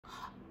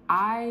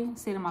I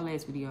said in my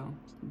last video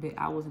that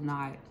I was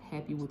not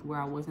happy with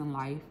where I was in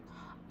life.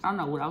 I don't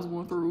know what I was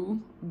going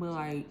through, but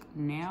like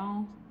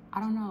now, I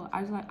don't know.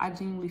 I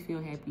genuinely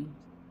feel happy.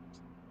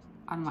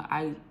 I'm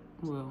happy.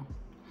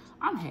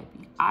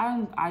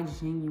 I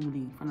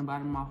genuinely, from the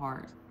bottom of my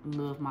heart,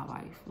 love my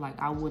life.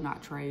 Like, I would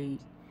not trade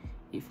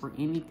it for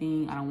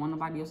anything. I don't want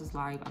nobody else's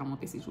life. I don't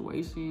want this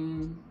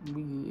situation.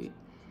 We good.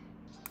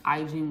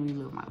 I genuinely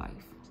love my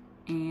life,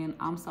 and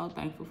I'm so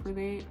thankful for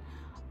that.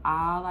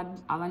 All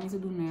I need to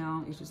do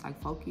now is just like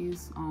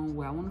focus on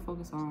what I want to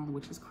focus on,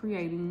 which is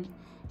creating.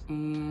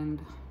 And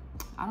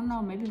I don't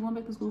know, maybe going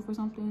back to school for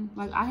something.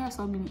 Like, I have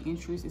so many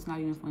interests, it's not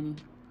even funny.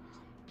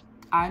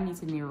 I need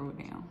to narrow it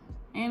down.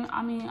 And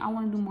I mean, I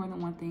want to do more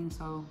than one thing,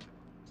 so,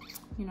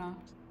 you know,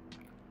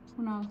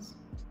 who knows?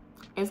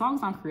 As long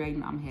as I'm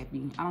creating, I'm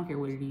happy. I don't care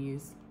what it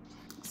is.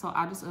 So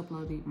I just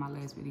uploaded my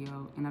last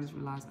video, and I just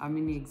realized I'm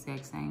in the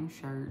exact same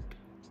shirt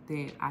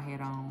that I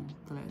had on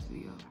the last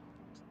video.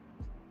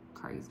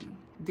 Crazy.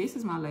 This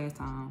is my last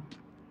time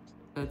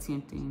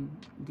attempting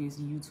this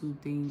YouTube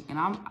thing, and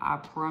I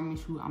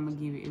promise you I'm gonna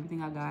give it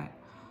everything I got,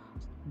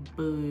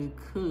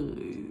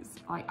 because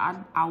like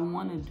I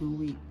want to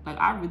do it. Like,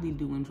 I really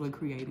do enjoy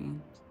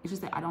creating. It's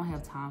just that I don't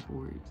have time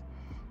for it.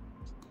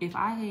 If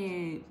I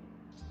had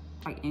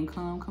like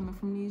income coming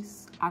from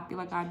this, I feel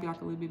like I'd be like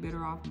a little bit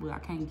better off, but I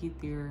can't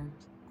get there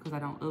because I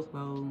don't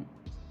upload.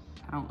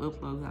 I don't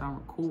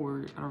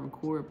record. I don't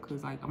record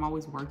because like I'm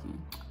always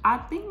working. I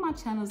think my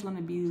channel is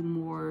gonna be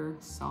more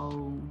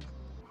so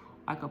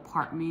like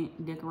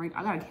apartment decorating.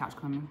 I got a couch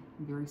coming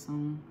very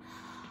soon.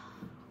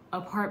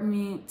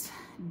 Apartment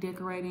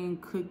decorating,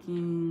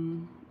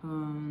 cooking,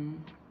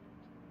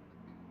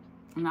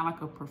 not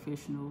like a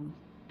professional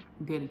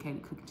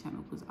dedicated cooking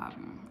channel, because I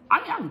mean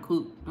I can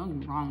cook, don't get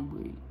me wrong,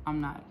 but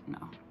I'm not,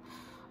 no.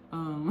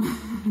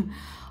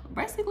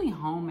 Basically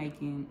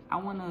homemaking. I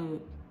want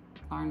to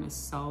learn to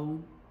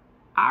sew.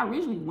 I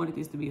originally wanted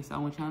this to be a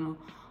sewing channel,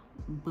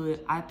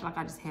 but I feel like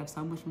I just have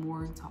so much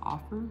more to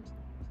offer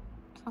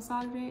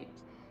outside of that.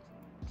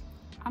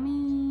 I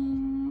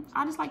mean,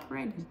 I just like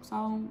creating,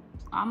 so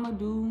I'm gonna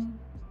do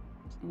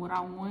what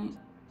I want,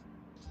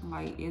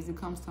 like as it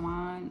comes to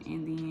mind,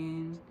 and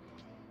then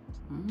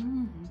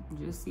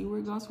just see where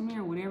it goes from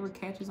there. Whatever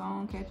catches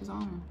on, catches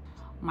on.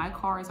 My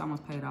car is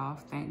almost paid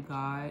off, thank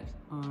God.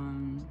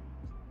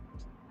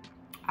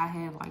 I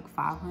have like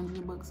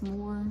 500 bucks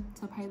more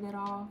to pay that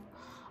off.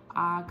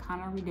 I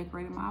kind of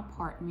redecorated my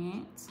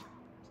apartment.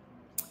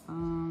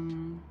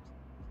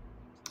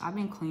 I've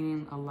been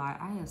cleaning a lot.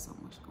 I had so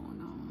much going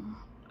on.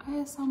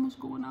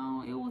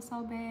 It was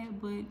so bad,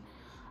 but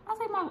I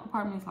say my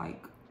apartment's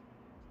like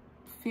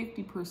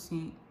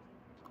 50%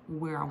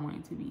 where I want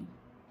it to be.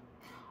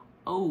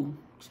 Oh,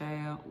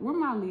 child, where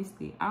my list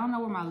is? I don't know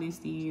where my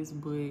list is,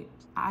 but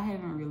I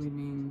haven't really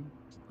been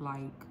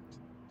like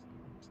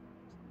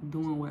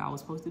doing what I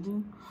was supposed to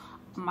do.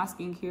 My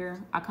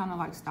skincare, I kind of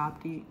like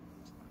stopped it.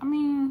 I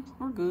mean,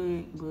 we're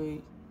good,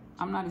 but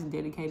I'm not as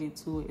dedicated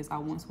to it as I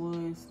once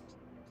was.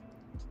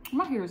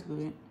 My hair is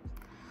good.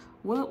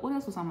 What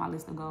else was on my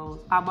list of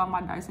goals? I bought my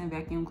Dyson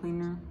vacuum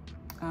cleaner.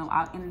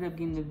 I ended up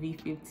getting the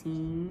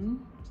V15.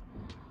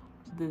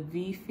 The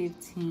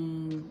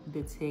V15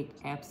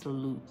 Detect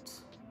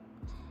Absolute.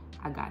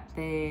 I got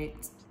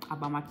that. I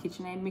bought my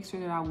KitchenAid mixer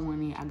that I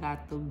wanted. I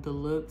got the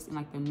deluxe in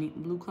like the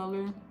mint blue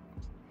color.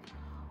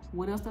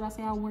 What else did I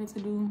say I wanted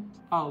to do?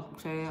 Oh,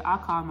 Chad, I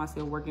called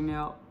myself working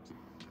out.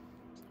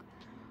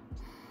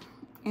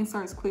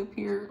 Inserts clip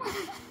here.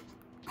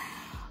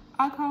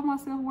 I called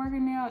myself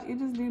working out. It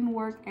just didn't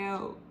work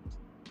out.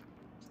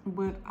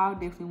 But I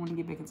definitely want to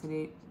get back into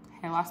that.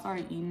 Have I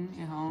started eating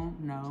at home?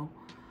 No.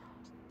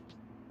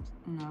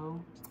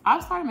 No.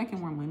 I've started making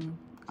more money.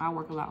 I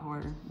work a lot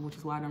harder, which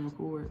is why I don't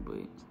record.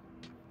 But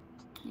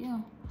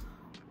yeah.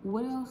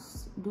 What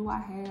else do I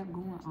have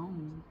going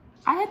on?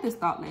 I had this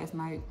thought last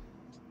night.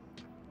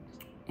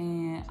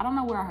 And I don't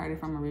know where I heard it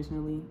from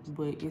originally,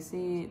 but it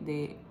said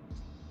that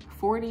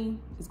 40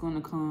 is going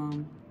to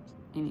come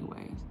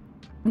anyway.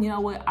 You know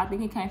what? I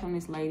think it came from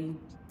this lady.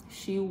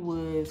 She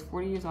was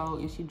 40 years old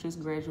and she just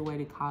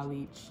graduated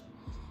college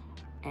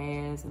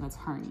as an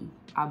attorney,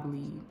 I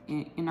believe.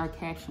 And in her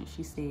caption,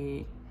 she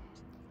said,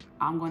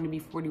 I'm going to be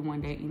 40 one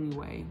day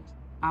anyway.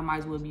 I might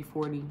as well be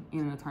 40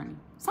 and an attorney.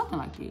 Something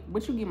like that.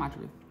 But you get my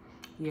drift.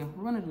 Yeah,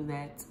 we're going to do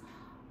that.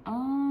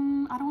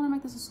 I don't want to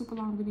make this a super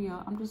long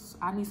video.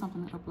 I need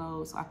something to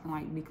upload so I can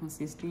like be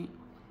consistent.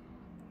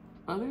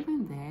 Other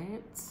than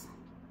that,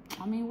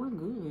 I mean, we're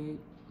good.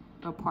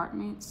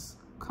 Apartments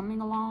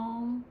coming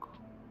along.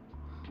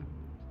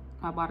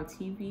 I bought a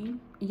TV.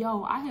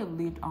 Yo, I have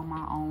lived on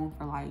my own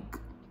for like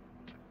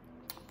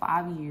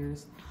 5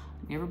 years.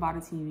 Never bought a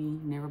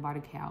TV, never bought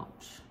a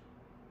couch.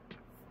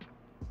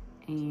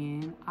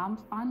 And I'm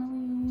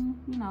finally,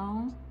 you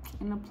know,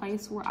 in a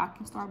place where I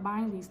can start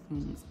buying these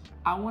things.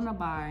 I want to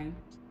buy,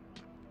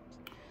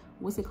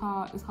 what's it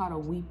called? It's called a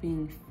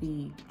weeping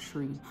fig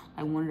tree.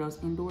 Like one of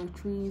those indoor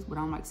trees, but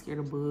I'm like scared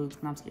of bugs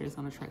and I'm scared it's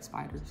gonna attract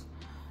spiders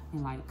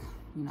and like,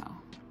 you know,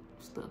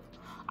 stuff.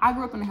 I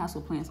grew up in a house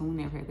with plants and we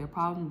never had that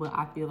problem, but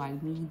I feel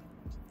like me,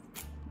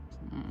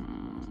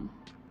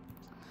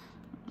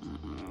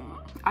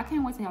 I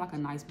can't wait to have like a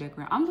nice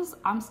background.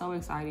 I'm so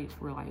excited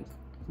for like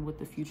what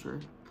the future.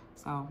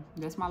 So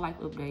that's my life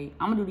update.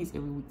 I'm gonna do these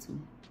every week too.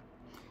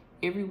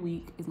 Every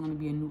week is gonna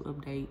be a new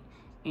update.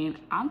 And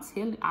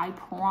I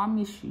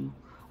promise you,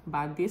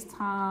 by this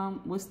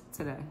time, what's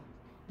today?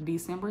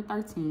 December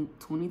 13th,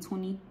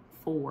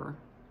 2024,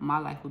 my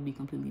life will be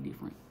completely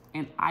different.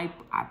 And I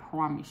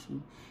promise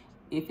you,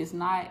 if it's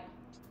not,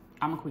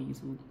 I'm gonna quit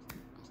YouTube.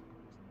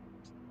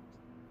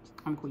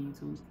 I'm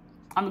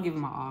gonna give it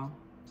my all.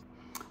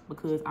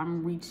 Because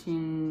I'm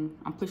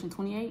pushing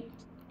 28.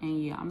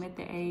 And yeah, I'm at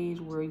the age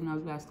where, you know,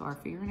 we gotta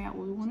start figuring out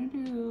what we wanna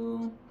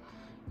do.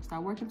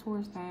 Start working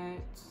towards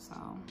that.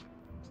 So,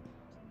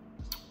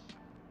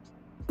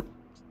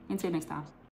 until next time.